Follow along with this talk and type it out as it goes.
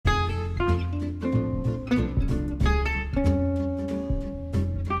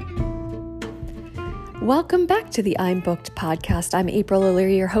Welcome back to the I'm Booked podcast. I'm April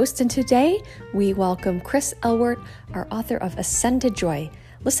O'Leary, your host, and today we welcome Chris Elwert, our author of Ascend to Joy.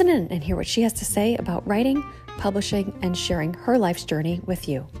 Listen in and hear what she has to say about writing, publishing, and sharing her life's journey with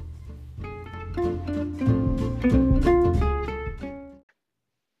you.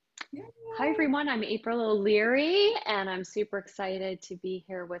 Hi, everyone. I'm April O'Leary, and I'm super excited to be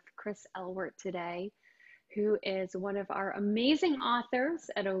here with Chris Elwert today, who is one of our amazing authors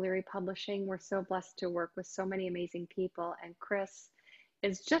at O'Leary Publishing. We're so blessed to work with so many amazing people, and Chris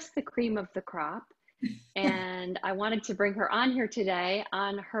is just the cream of the crop. And I wanted to bring her on here today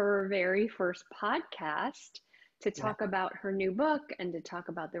on her very first podcast to talk about her new book and to talk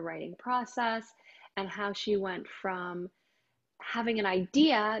about the writing process and how she went from having an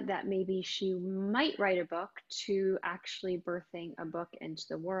idea that maybe she might write a book to actually birthing a book into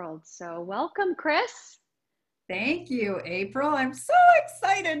the world. So welcome, Chris. Thank you, April. I'm so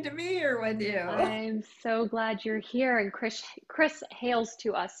excited to be here with you. I'm so glad you're here. And Chris hails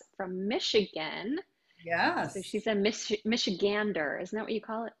to us from Michigan. Yes. So she's a Michigander. Isn't that what you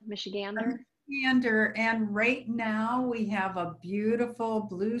call it? Michigander? Michigander. And right now we have a beautiful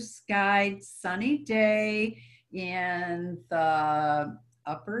blue skied sunny day in the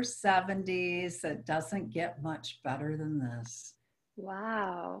upper 70s. It doesn't get much better than this.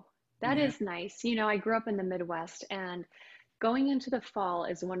 Wow. That is nice. You know, I grew up in the Midwest, and going into the fall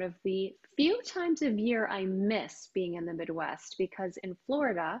is one of the few times of year I miss being in the Midwest, because in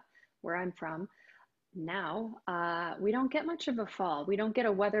Florida, where I'm from now, we don't get much of a fall. We don't get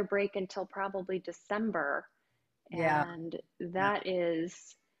a weather break until probably December. And that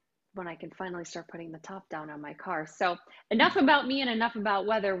is when I can finally start putting the top down on my car. So enough about me and enough about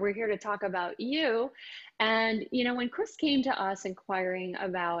weather. We're here to talk about you. And, you know, when Chris came to us inquiring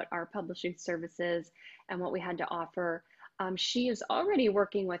about our publishing services and what we had to offer, she is already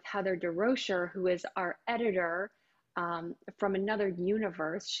working with Heather DeRocher, who is our editor from another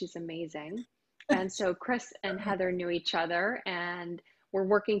universe. She's amazing. And so Chris and Heather knew each other and were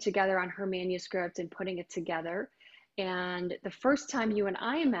working together on her manuscript and putting it together. And the first time you and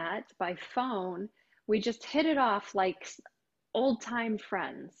I met by phone, we just hit it off like old time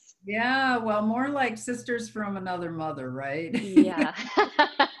friends. Yeah, well, more like sisters from another mother, right? Yeah,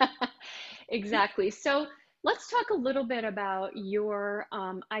 exactly. So let's talk a little bit about your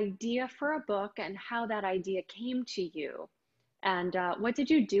idea for a book and how that idea came to you. And what did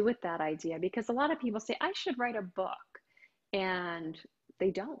you do with that idea? Because a lot of people say, I should write a book. And they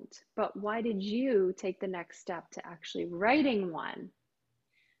don't. But why did you take the next step to actually writing one?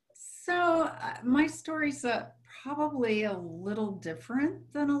 So my story's probably a little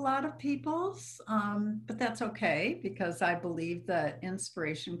different than a lot of people's, but that's okay, because I believe that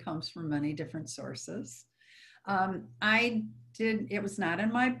inspiration comes from many different sources. It was not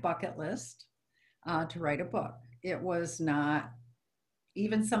in my bucket list to write a book. It was not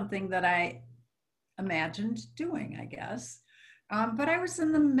even something that I imagined doing, I guess. But I was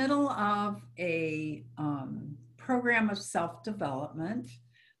in the middle of a program of self-development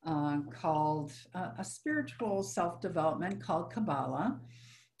called a spiritual self-development called Kabbalah.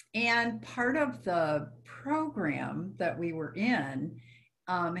 And part of the program that we were in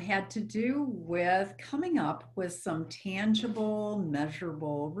had to do with coming up with some tangible,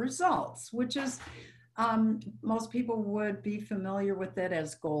 measurable results, which is most people would be familiar with it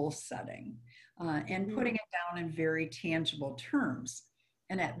as goal setting. And putting it down in very tangible terms.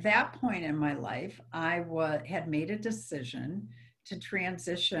 And at that point in my life, I had made a decision to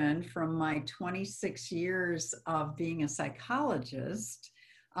transition from my 26 years of being a psychologist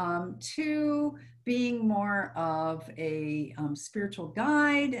to being more of a spiritual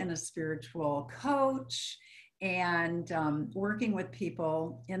guide and a spiritual coach, and working with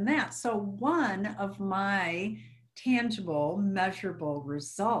people in that. So one of my tangible, measurable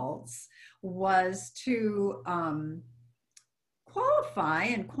results was to qualify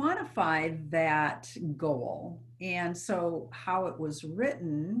and quantify that goal. And so how it was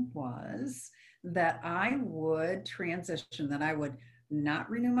written was that I would transition, that I would not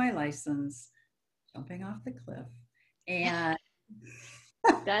renew my license, jumping off the cliff. And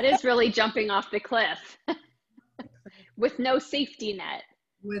that is really jumping off the cliff with no safety net.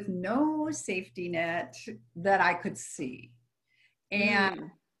 With no safety net that I could see. And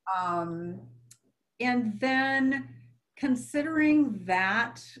then considering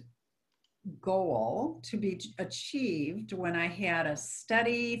that goal to be achieved when I had a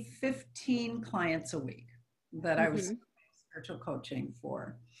steady 15 clients a week that I was spiritual coaching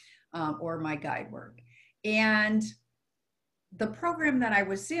for, or my guide work. And the program that I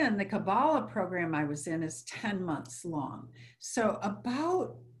was in, the Kabbalah program I was in, is 10 months long. So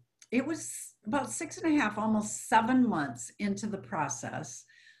about it was about 6.5, almost 7 months into the process.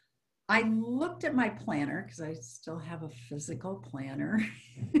 I looked at my planner because I still have a physical planner,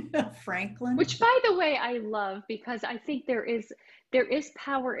 Franklin. Which, by the way, I love because I think there is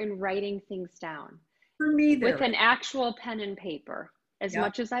power in writing things down For me, with there is. an actual pen and paper. As Yep.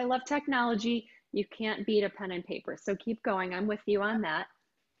 much as I love technology, you can't beat a pen and paper. So keep going. I'm with you on that.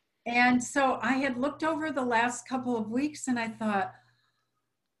 And so I had looked over the last couple of weeks and I thought,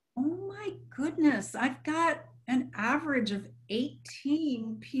 oh my goodness, I've got an average of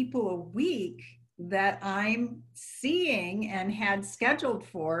 18 people a week that I'm seeing and had scheduled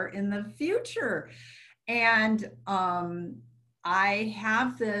for in the future. And I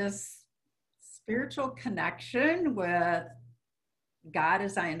have this spiritual connection with God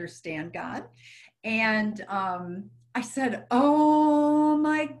as I understand God. And I said, oh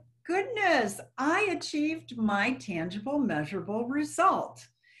my goodness, I achieved my tangible, measurable result.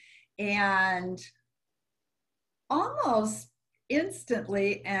 And almost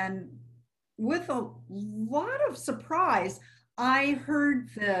instantly and with a lot of surprise, I heard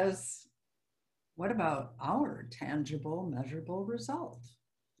this, what about our tangible, measurable result?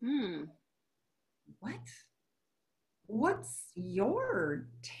 Hmm. What? What's your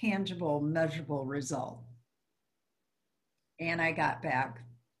tangible, measurable result? And I got back,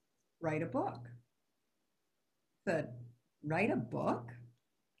 write a book. Said, write a book?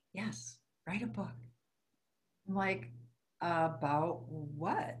 Yes, write a book. I'm like, about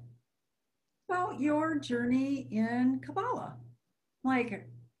what? About your journey in Kabbalah. Like,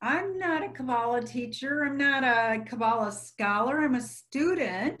 I'm not a Kabbalah teacher. I'm not a Kabbalah scholar. I'm a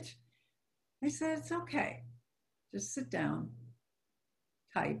student. I said, it's okay. Just sit down,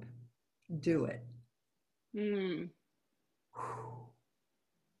 type, do it. Hmm.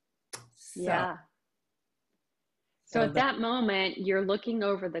 So, Yeah. So at that moment, you're looking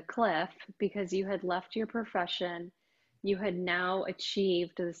over the cliff because you had left your profession. You had now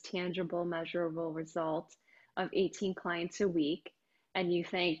achieved this tangible, measurable result of 18 clients a week. And you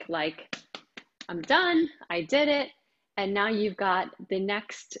think, like, I'm done, I did it. And now you've got the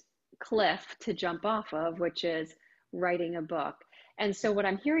next cliff to jump off of, which is writing a book. And so, what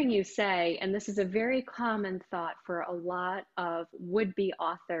I'm hearing you say, and this is a very common thought for a lot of would be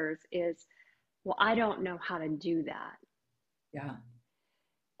authors, is, well, I don't know how to do that. yeah.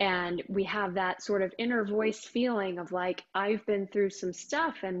 And we have that sort of inner voice feeling of like, I've been through some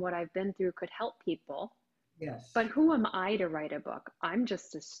stuff and what I've been through could help people. Yes. But who am I to write a book? I'm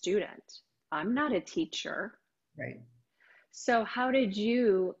just a student. I'm not a teacher. Right. So, how did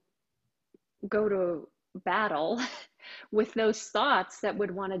you go to battle with those thoughts that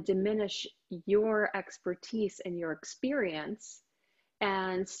would want to diminish your expertise and your experience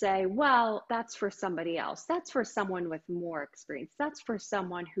and say, well, that's for somebody else. That's for someone with more experience. That's for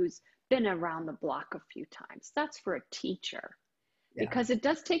someone who's been around the block a few times. That's for a teacher. Yeah. Because it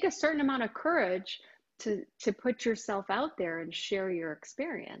does take a certain amount of courage to put yourself out there and share your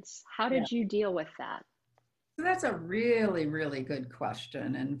experience. How Yeah. did you deal with that? So that's a really, really good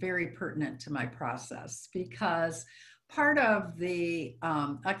question and very pertinent to my process because part of the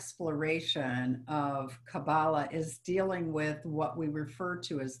exploration of Kabbalah is dealing with what we refer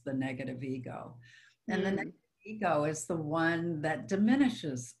to as the negative ego. And the negative ego is the one that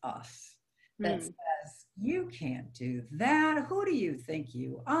diminishes us, that says, you can't do that. Who do you think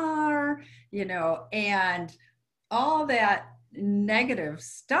you are? You know, and all that negative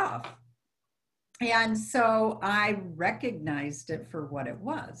stuff. And so I recognized it for what it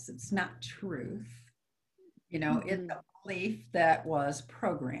was. It's not truth. You know, it's a belief that was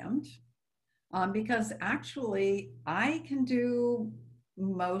programmed because actually I can do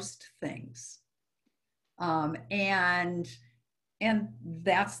most things. And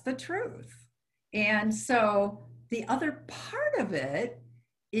that's the truth. And so the other part of it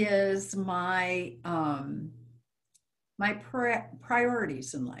is my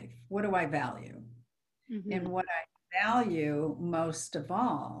priorities in life. What do I value? And what I value most of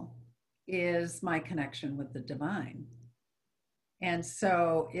all is my connection with the divine. And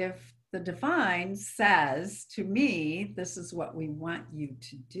so if the divine says to me, this is what we want you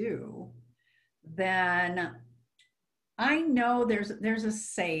to do, then I know there's a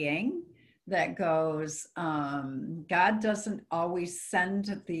saying that goes, God doesn't always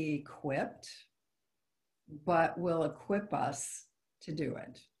send the equipped, but will equip us to do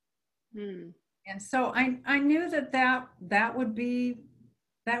it. And so I knew that would be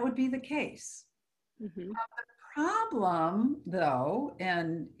the case. The problem, though,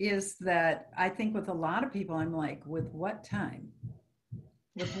 and is that I think with a lot of people, I'm like, with what time?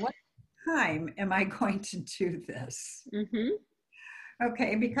 With what time am I going to do this?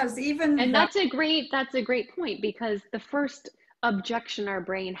 Okay, because even And the that's a great point, because the first objection our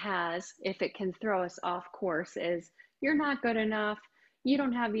brain has, if it can throw us off course, is you're not good enough, you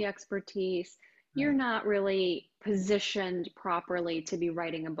don't have the expertise, you're right, not really positioned properly to be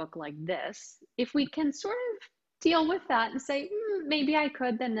writing a book like this. If we can sort of deal with that and say, maybe I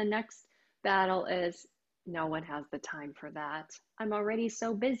could, then the next battle is no one has the time for that. I'm already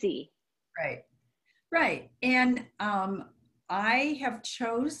so busy. right, right. And I have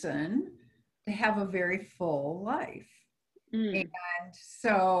chosen to have a very full life. And Mm,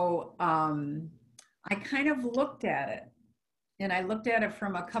 so I kind of looked at it, and I looked at it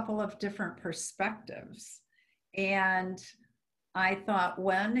from a couple of different perspectives. And I thought,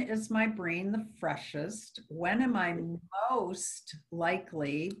 when is my brain the freshest? When am I most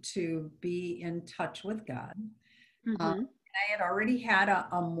likely to be in touch with God? mm-hmm, I had already had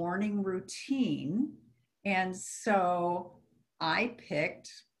a morning routine. And so I picked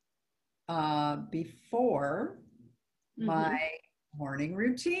before my mm-hmm. morning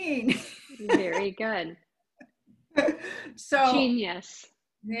routine. Very good. So Genius.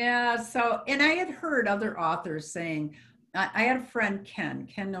 yeah, so and I had heard other authors saying, I had a friend Ken.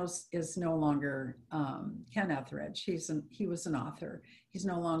 Ken knows is no longer Ken Etheridge. He was an author. He's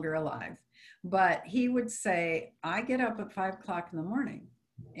no longer alive, but he would say, I get up at 5 o'clock in the morning,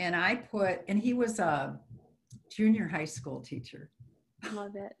 and and he was a junior high school teacher.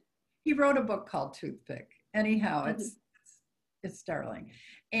 Love it. He wrote a book called Toothpick. Anyhow, Mhm. it's darling.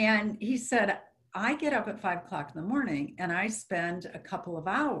 And he said, I get up at 5 o'clock in the morning and I spend a couple of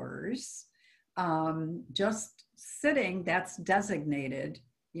hours just sitting, that's designated,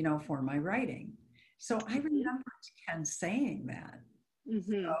 for my writing. So I Mhm. remember Ken saying that.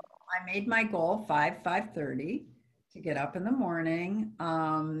 Mhm. I made my goal 5:30 to get up in the morning,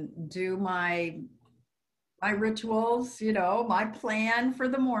 do my rituals, my plan for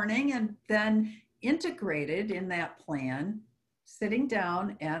the morning, and then integrated in that plan, sitting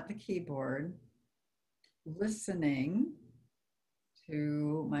down at the keyboard, listening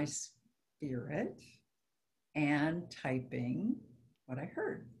to my spirit and typing what I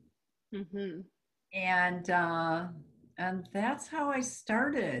heard. Mhm. And and that's how I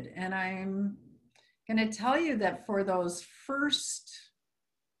started. And I'm going to tell you that for those first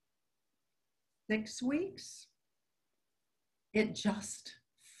 6 weeks, it just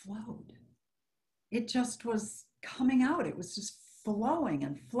flowed. It just was coming out. It was just flowing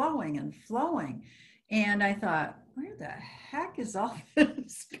and flowing and flowing. And I thought, where the heck is all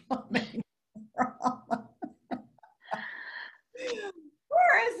this coming from?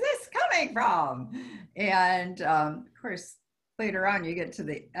 Where is this coming from? And of course, later on, you get to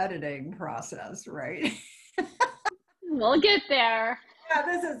the editing process, right? We'll get there. Yeah,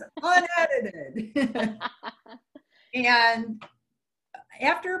 this is unedited. And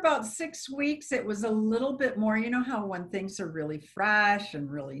after about 6 weeks, it was a little bit more, how when things are really fresh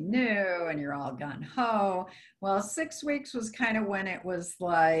and really new and you're all gun ho. Well, 6 weeks was kind of when it was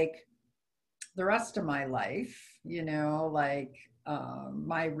like the rest of my life, like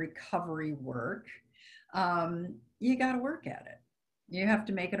my recovery work. You got to work at it. You have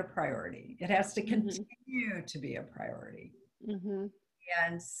to make it a priority. It has to Mhm. continue to be a priority. Mhm.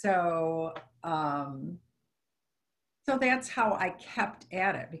 And so that's how I kept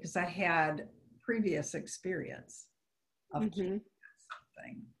at it, because I had previous experience of keeping Mhm.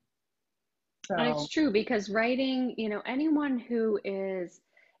 something. And it's So, true, because writing, anyone who is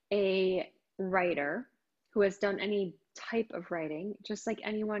a writer, who has done any type of writing, just like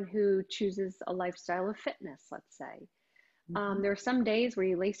anyone who chooses a lifestyle of fitness, let's say. mhm, There are some days where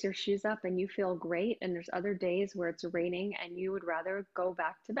you lace your shoes up and you feel great, and there's other days where it's raining and you would rather go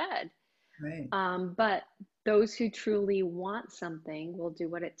back to bed. right. But those who truly want something will do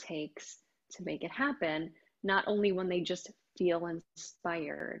what it takes to make it happen, not only when they just feel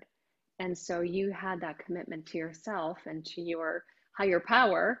inspired. And so you had that commitment to yourself and to your higher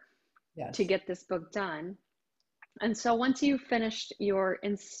power to Yes. get this book done. And so once you finished your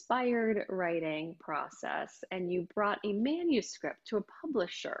inspired writing process and you brought a manuscript to a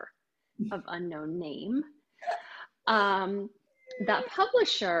publisher of unknown name, um, that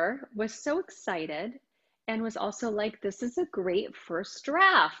publisher was so excited and was also like, this is a great first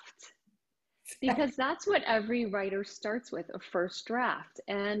draft, because that's what every writer starts with, a first draft.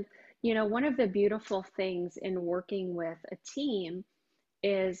 And, one of the beautiful things in working with a team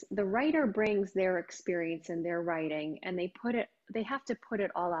is the writer brings their experience in their writing, and they have to put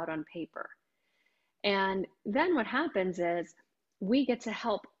it all out on paper. And then what happens is we get to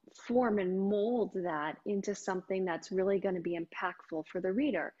help form and mold that into something that's really going to be impactful for the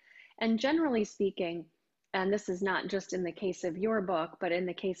reader. And generally speaking, and this is not just in the case of your book, but in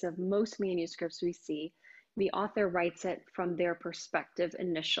the case of most manuscripts we see, the author writes it from their perspective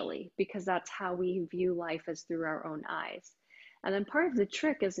initially, because that's how we view life, as through our own eyes. And then part of the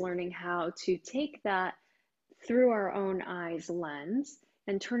trick is learning how to take that through our own eyes lens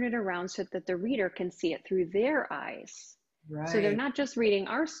and turn it around so that the reader can see it through their eyes. So they're Right. not just reading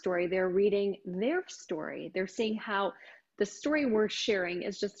our story, they're reading their story. They're seeing how the story we're sharing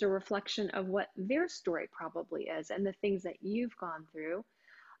is just a reflection of what their story probably is, and the things that you've gone through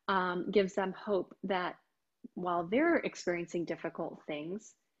gives them hope that while they're experiencing difficult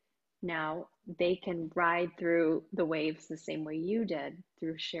things, now they can ride through the waves the same way you did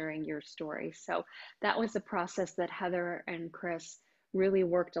through sharing your story. So that was a process that Heather and Chris really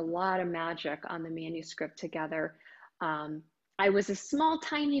worked a lot of magic on the manuscript together. I was a small,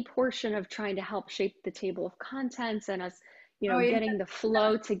 tiny portion of trying to help shape the table of contents and us, Oh, yeah. getting the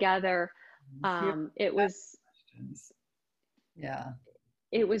flow together. Few It was questions. Yeah.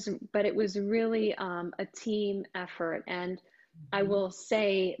 but it was really a team effort. And I Mhm. will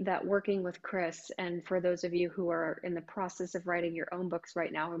say that working with Chris, and for those of you who are in the process of writing your own books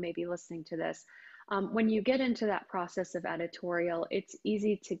right now, or maybe listening to this, when you get into that process of editorial, it's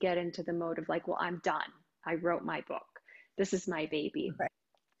easy to get into the mode of like, well, I'm done. I wrote my book. This is my baby. Right.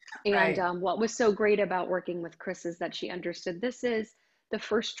 And Right. what was so great about working with Chris is that she understood this is the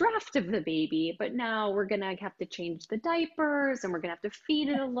first draft of the baby, but now we're going to have to change the diapers, and we're going to have to feed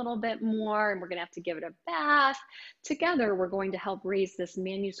it a little bit more, and we're going to have to give it a bath. Together, we're going to help raise this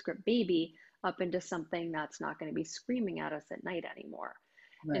manuscript baby up into something that's not going to be screaming at us at night anymore.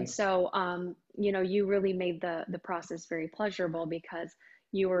 And Right. so, you really made the process very pleasurable, because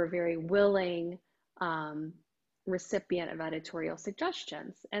you were very willing um, recipient of editorial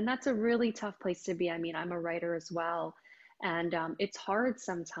suggestions. And that's a really tough place to be. I mean, I'm a writer as well. And it's hard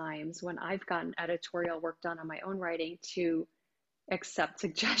sometimes when I've gotten editorial work done on my own writing to accept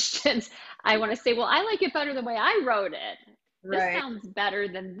suggestions. I want to say, well, I like it better the way I wrote it. This Right. sounds better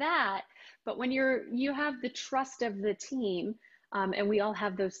than that. But when you have the trust of the team, and we all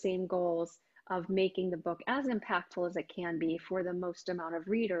have those same goals of making the book as impactful as it can be for the most amount of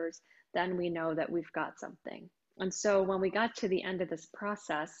readers, then we know that we've got something. And so when we got to the end of this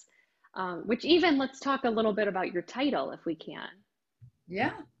process, which even let's talk a little bit about your title if we can.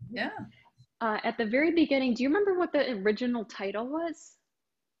 Yeah. Yeah. At the very beginning, do you remember what the original title was?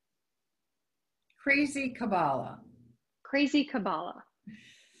 Crazy Kabbalah. Crazy Kabbalah.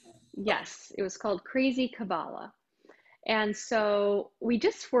 Yes, it was called Crazy Kabbalah. And so we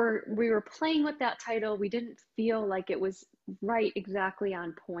were playing with that title. We didn't feel like it was right exactly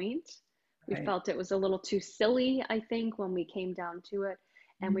on point. We Right. felt it was a little too silly, I think, when we came down to it.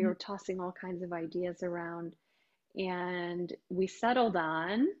 And we Mhm. were tossing all kinds of ideas around. And we settled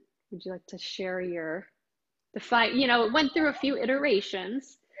on, would you like to share it went through a few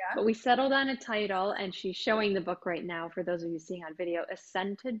iterations, Yeah. but we settled on a title, and she's showing the book right now for those of you seeing on video,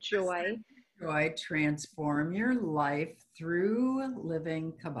 Ascend to Joy. Joy, transform your life through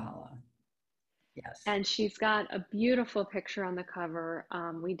living Kabbalah. Yes. And she's got a beautiful picture on the cover.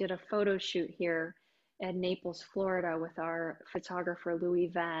 We did a photo shoot here in Naples, Florida with our photographer, Louis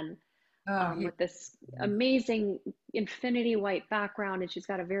Venn, Oh, with this amazing infinity white background. And she's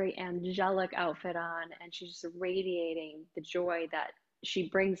got a very angelic outfit on, and she's just radiating the joy that she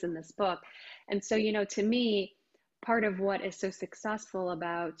brings in this book. And so, to me, part of what is so successful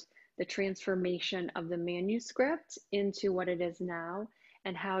about the transformation of the manuscript into what it is now,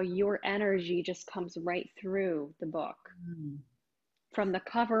 and how your energy just comes right through the book mm, from the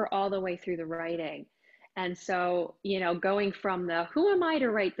cover all the way through the writing. And so, going from the who am I to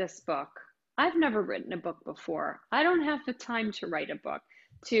write this book? I've never written a book before. I don't have the time to write a book,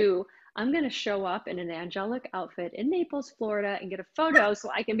 to I'm going to show up in an angelic outfit in Naples, Florida, and get a photo so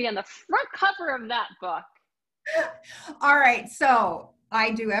I can be on the front cover of that book. all right. So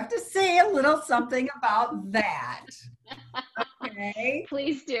I do have to say a little something about that. Okay.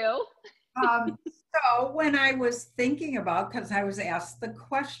 Please do. So when I was thinking about, because I was asked the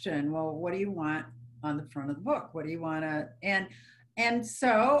question, well, what do you want on the front of the book? What do you want to, and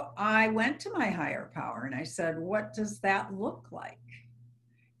so I went to my higher power and I said, what does that look like?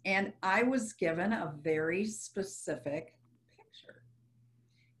 And I was given a very specific picture.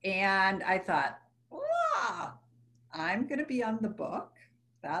 And I thought, wow, I'm going to be on the book.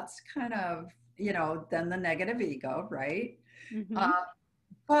 That's kind of, then the negative ego, right? Mm-hmm. Uh,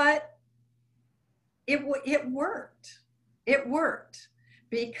 but it worked. It worked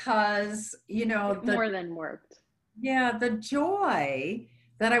because, It more than worked. the joy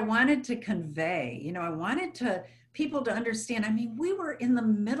that I wanted to convey, I wanted people to understand. I mean, we were in the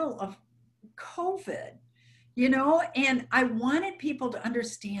middle of COVID. you know, and I wanted people to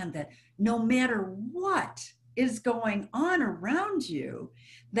understand that no matter what is going on around you,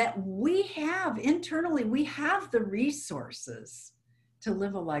 that we have internally, we have the resources to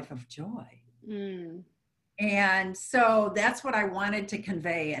live a life of joy. Mm. And so that's what I wanted to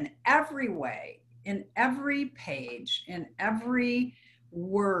convey in every way, in every page, in every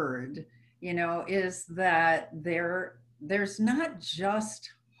word, you know, is that there's not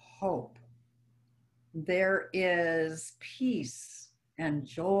just hope. There is peace and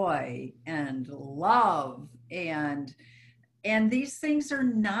joy and love, and these things are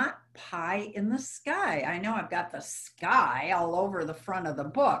not pie in the sky. I know I've got the sky all over the front of the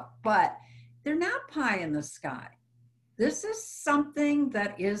book, but they're not pie in the sky. This is something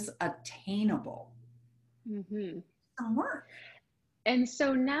that is attainable. Mm-hmm. Some work. And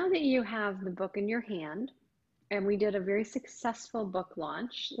so now that you have the book in your hand, and we did a very successful book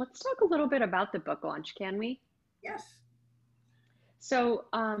launch, let's talk a little bit about the book launch, can we? Yes. So,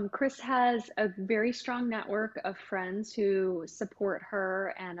 Chris has a very strong network of friends who support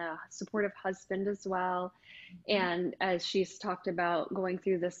her and a supportive husband as well. And as she's talked about going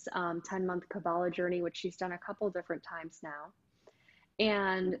through this 10-month Kabbalah journey, which she's done a couple different times now.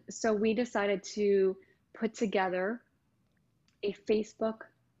 And so we decided to put together a Facebook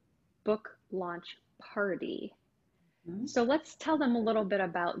book launch party. Mm-hmm. So let's tell them a little bit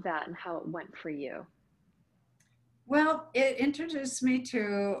about that and how it went for you. Well, it introduced me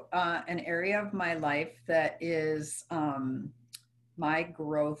to an area of my life that is my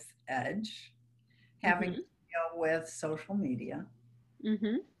growth edge, having to deal with social media.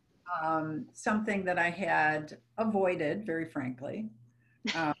 Mm-hmm. Something that I had avoided, very frankly.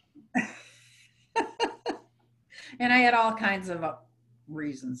 Um, and I had all kinds of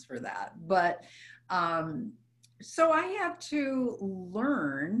reasons for that. But so I had to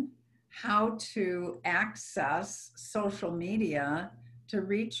learn how to access social media to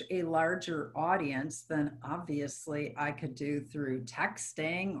reach a larger audience than obviously I could do through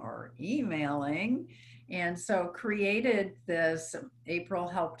texting or emailing. And so created this, April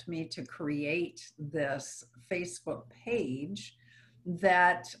helped me to create this Facebook page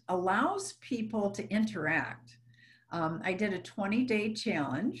that allows people to interact. I did a 20-day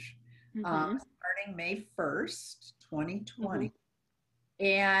challenge starting May 1st, 2020.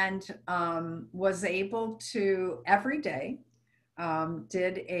 And was able to every day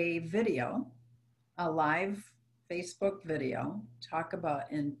did a video, a live Facebook video, talk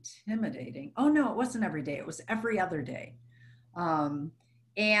about intimidating. Oh no, it wasn't every day, it was every other day. And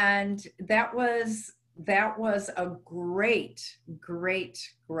that was a great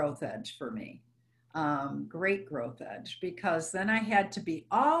growth edge for me. Great growth edge, because then I had to be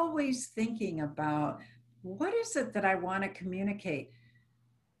always thinking about what is it that I want to communicate,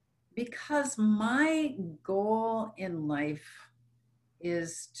 because my goal in life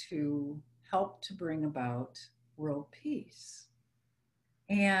is to help to bring about world peace.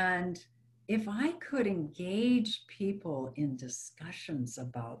 And if I could engage people in discussions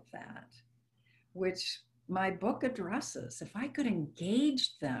about that, which my book addresses, if I could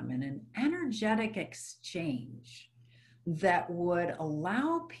engage them in an energetic exchange that would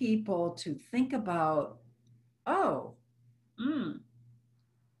allow people to think about, oh,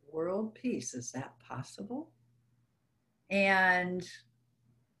 world peace, is that possible? And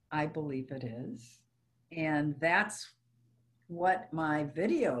I believe it is. And that's what my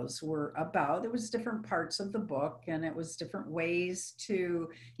videos were about. There was different parts of the book, and it was different ways to,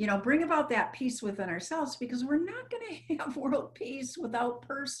 you know, bring about that peace within ourselves, because we're not going to have world peace without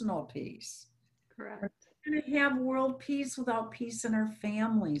personal peace. Correct. We're not going to have world peace without peace in our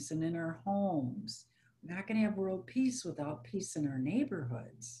families and in our homes. We're not going to have world peace without peace in our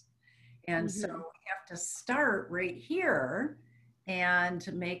neighborhoods. And so we have to start right here and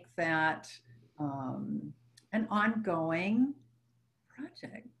make that an ongoing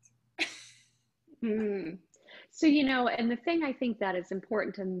project. So, you know, and the thing I think that is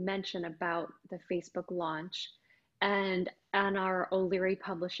important to mention about the Facebook launch, and on our O'Leary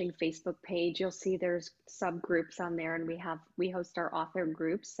Publishing Facebook page, you'll see there's subgroups on there, and we host our author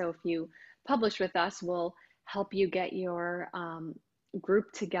groups. So if you publish with us, we'll help you get your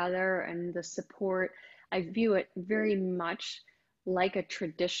group together and the support. I view it very much like a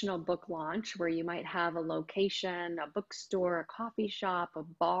traditional book launch, where you might have a location, a bookstore, a coffee shop, a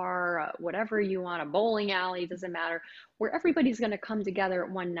bar, whatever you want, a bowling alley, doesn't matter, where everybody's going to come together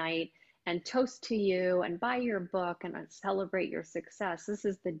one night and toast to you and buy your book and celebrate your success. This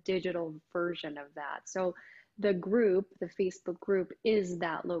is the digital version of that. So the group, the Facebook group, is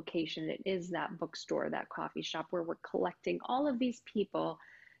that location. It is that bookstore, that coffee shop, where we're collecting all of these people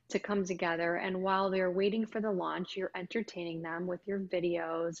to come together. And while they're waiting for the launch, you're entertaining them with your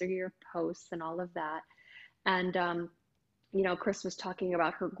videos or your posts and all of that. And, Chris was talking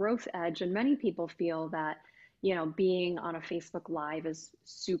about her growth edge, and many people feel that, being on a Facebook Live is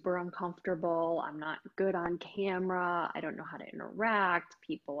super uncomfortable. I'm not good on camera. I don't know how to interact.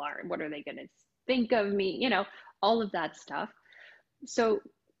 People are, what are they going to think of me? All of that stuff. So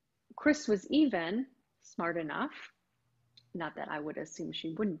Chris was even smart enough, not that I would assume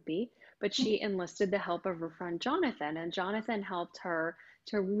she wouldn't be, but she enlisted the help of her friend Jonathan, and Jonathan helped her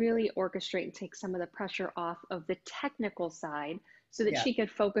to really orchestrate and take some of the pressure off of the technical side so that Yeah. she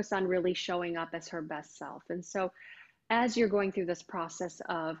could focus on really showing up as her best self. And so, as you're going through this process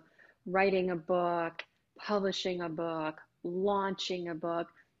of writing a book, publishing a book, launching a book,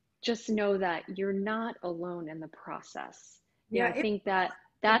 just know that you're not alone in the process. I Yeah. think that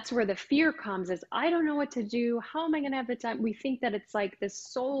that's where the fear comes is I don't know what to do. How am I going to have the time? We think that it's like this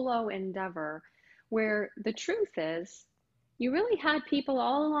solo endeavor where the truth is you really had people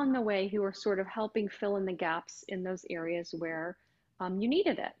all along the way who were sort of helping fill in the gaps in those areas where you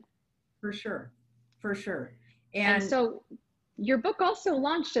needed it. For sure. For sure. And And so your book also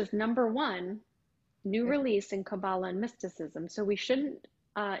launched as #1 new release in Kabbalah and mysticism. So we shouldn't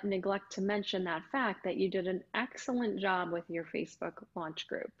neglect to mention that fact that you did an excellent job with your Facebook launch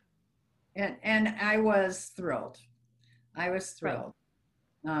group. and I was thrilled. I was Right. thrilled.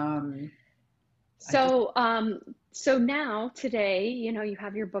 Um, I just So now today, you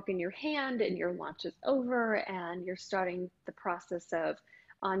have your book in your hand and your launch is over and you're starting the process of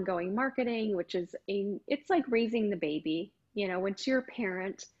ongoing marketing, which is it's like raising the baby. Once you're a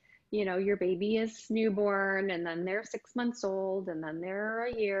parent, your baby is newborn and then they're 6 months old and then they're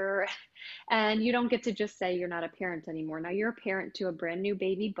a year and you don't get to just say you're not a parent anymore. Now you're a parent to a brand new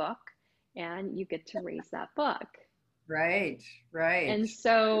baby book and you get to raise that book. right, right. And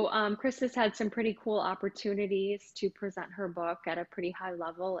so Chris has had some pretty cool opportunities to present her book at a pretty high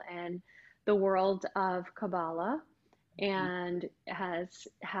level in the world of Kabbalah and has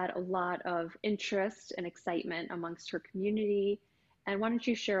had a lot of interest and excitement amongst her community. And why don't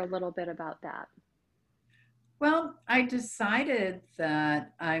you share a little bit about that? Well, I decided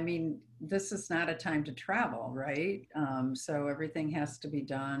that, I mean, this is not a time to travel, right? So everything has to be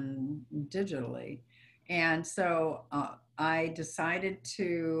done digitally. And so I decided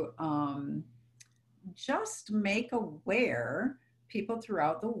to just make aware people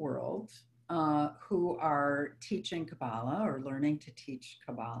throughout the world who are teaching Kabbalah or learning to teach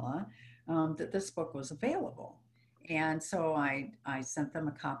Kabbalah that this book was available. And so I sent them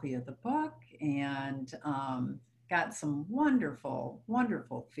a copy of the book and got some wonderful,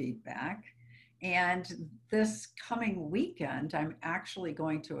 wonderful feedback. And this coming weekend, I'm actually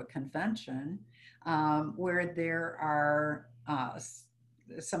going to a convention where there are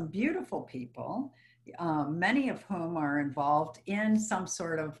some beautiful people, many of whom are involved in some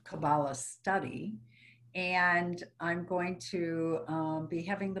sort of Kabbalah study. And I'm going to be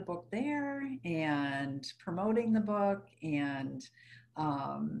having the book there and promoting the book and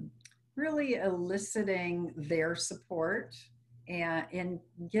really eliciting their support and in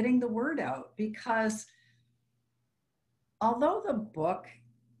getting the word out. Because although the book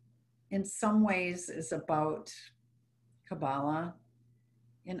in some ways is about Kabbalah,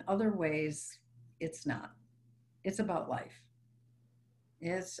 in other ways, it's not. It's about life.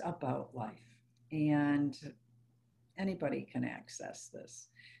 It's about life. And anybody can access this.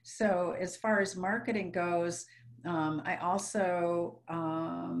 So, as far as marketing goes, I also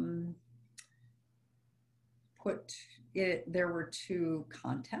put it, there were 2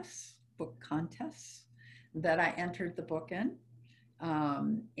 contests, book contests, that I entered the book in.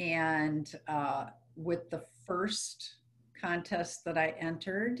 And with the first contest that I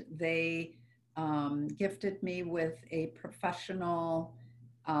entered, they gifted me with a professional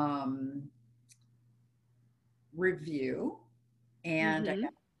review, and Mm-hmm.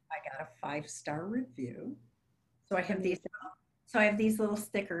 I got a 5-star review. So I have these. Amazing. So I have these little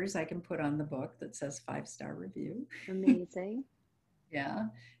stickers I can put on the book that says 5-star review. Amazing. Yeah.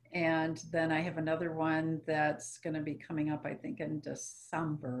 And then I have another one that's going to be coming up, I think, in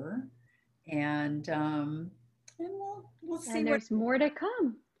December. And we'll see And what. there's more to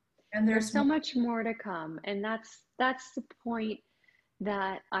come. And There's there's so more. much more to come. And that's the point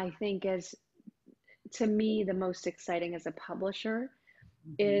that I think is, to me, the most exciting as a publisher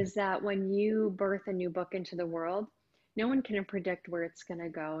Mhm. is that when you birth a new book into the world, no one can predict where it's going to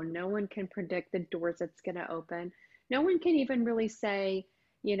go. No one can predict the doors it's going to open. No one can even really say,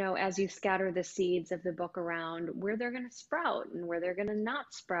 as you scatter the seeds of the book around, where they're going to sprout and where they're going to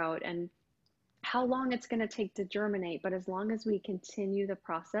not sprout and how long it's going to take to germinate, but as long as we continue the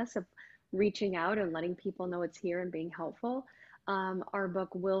process of reaching out and letting people know it's here and being helpful, our book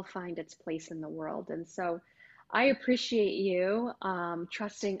will find its place in the world. And so I appreciate you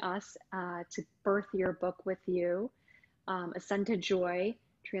trusting us to birth your book with you. Ascend to Joy,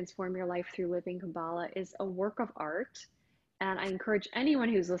 Transform Your Life Through Living Kabbalah is a work of art. And I encourage anyone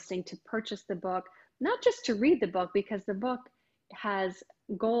who's listening to purchase the book, not just to read the book, because the book has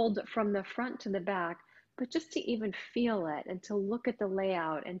gold from the front to the back, but just to even feel it and to look at the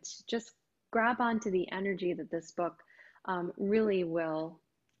layout and to just grab onto the energy that this book really will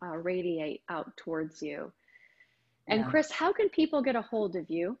radiate out towards you. And Chris, how can people get a hold of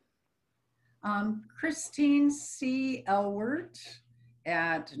you? Christine C. Elwert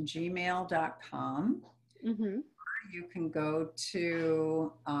at gmail.com. Mm-hmm. You can go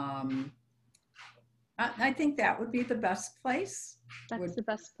to, I think that would be the best place. That's the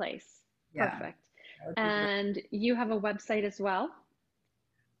best place. Yeah, perfect. And you have a website as well?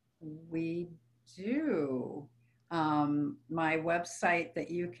 We do. My website that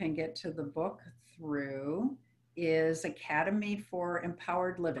you can get to the book through is Academy for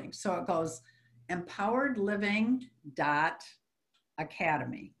Empowered Living. So it goes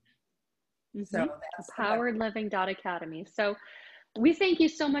empoweredliving.academy. Mm-hmm. So that's empoweredliving.academy. So we thank you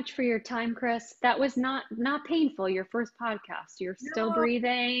so much for your time, Chris. That was not painful, your first podcast. You're still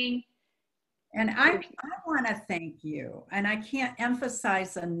breathing. And I want to thank you. And I can't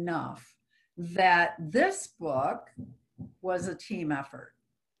emphasize enough that this book was a team effort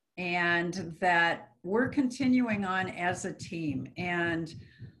and that we're continuing on as a team. And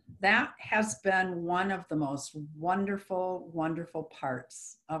that has been one of the most wonderful, wonderful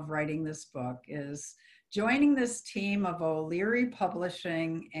parts of writing this book is joining this team of O'Leary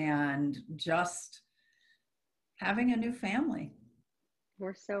Publishing and just having a new family.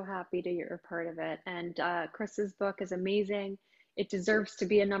 We're so happy that you're a part of it. And Chris's book is amazing. It deserves to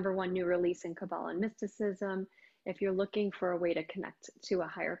be a #1 new release in Kabbalah and mysticism. If you're looking for a way to connect to a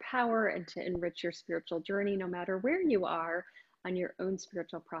higher power and to enrich your spiritual journey, no matter where you are on your own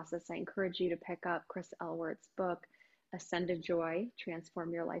spiritual process, I encourage you to pick up Chris Elwert's book, Ascend to Joy,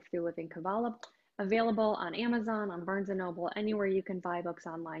 Transform Your Life Through Living Kabbalah. Available on Amazon, on Barnes & Noble, anywhere you can buy books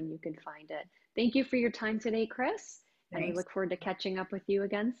online, you can find it. Thank you for your time today, Chris. Thanks. And we look forward to catching up with you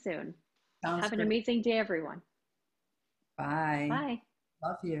again soon. Have an amazing day, everyone. Bye. Bye.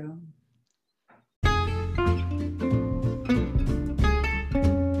 Love you.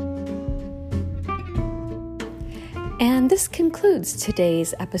 And this concludes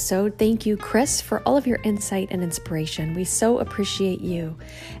today's episode. Thank you, Chris, for all of your insight and inspiration. We so appreciate you.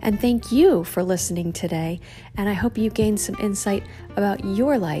 And thank you for listening today. And I hope you gained some insight about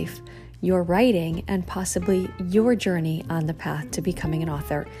your life, your writing, and possibly your journey on the path to becoming an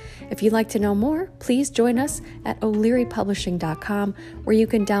author. If you'd like to know more, please join us at o'learypublishing.com, where you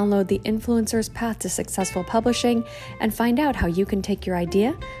can download the Influencer's Path to Successful Publishing and find out how you can take your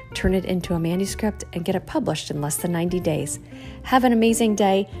idea, turn it into a manuscript, and get it published in less than 90 days. Have an amazing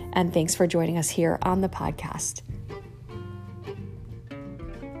day, and thanks for joining us here on the podcast.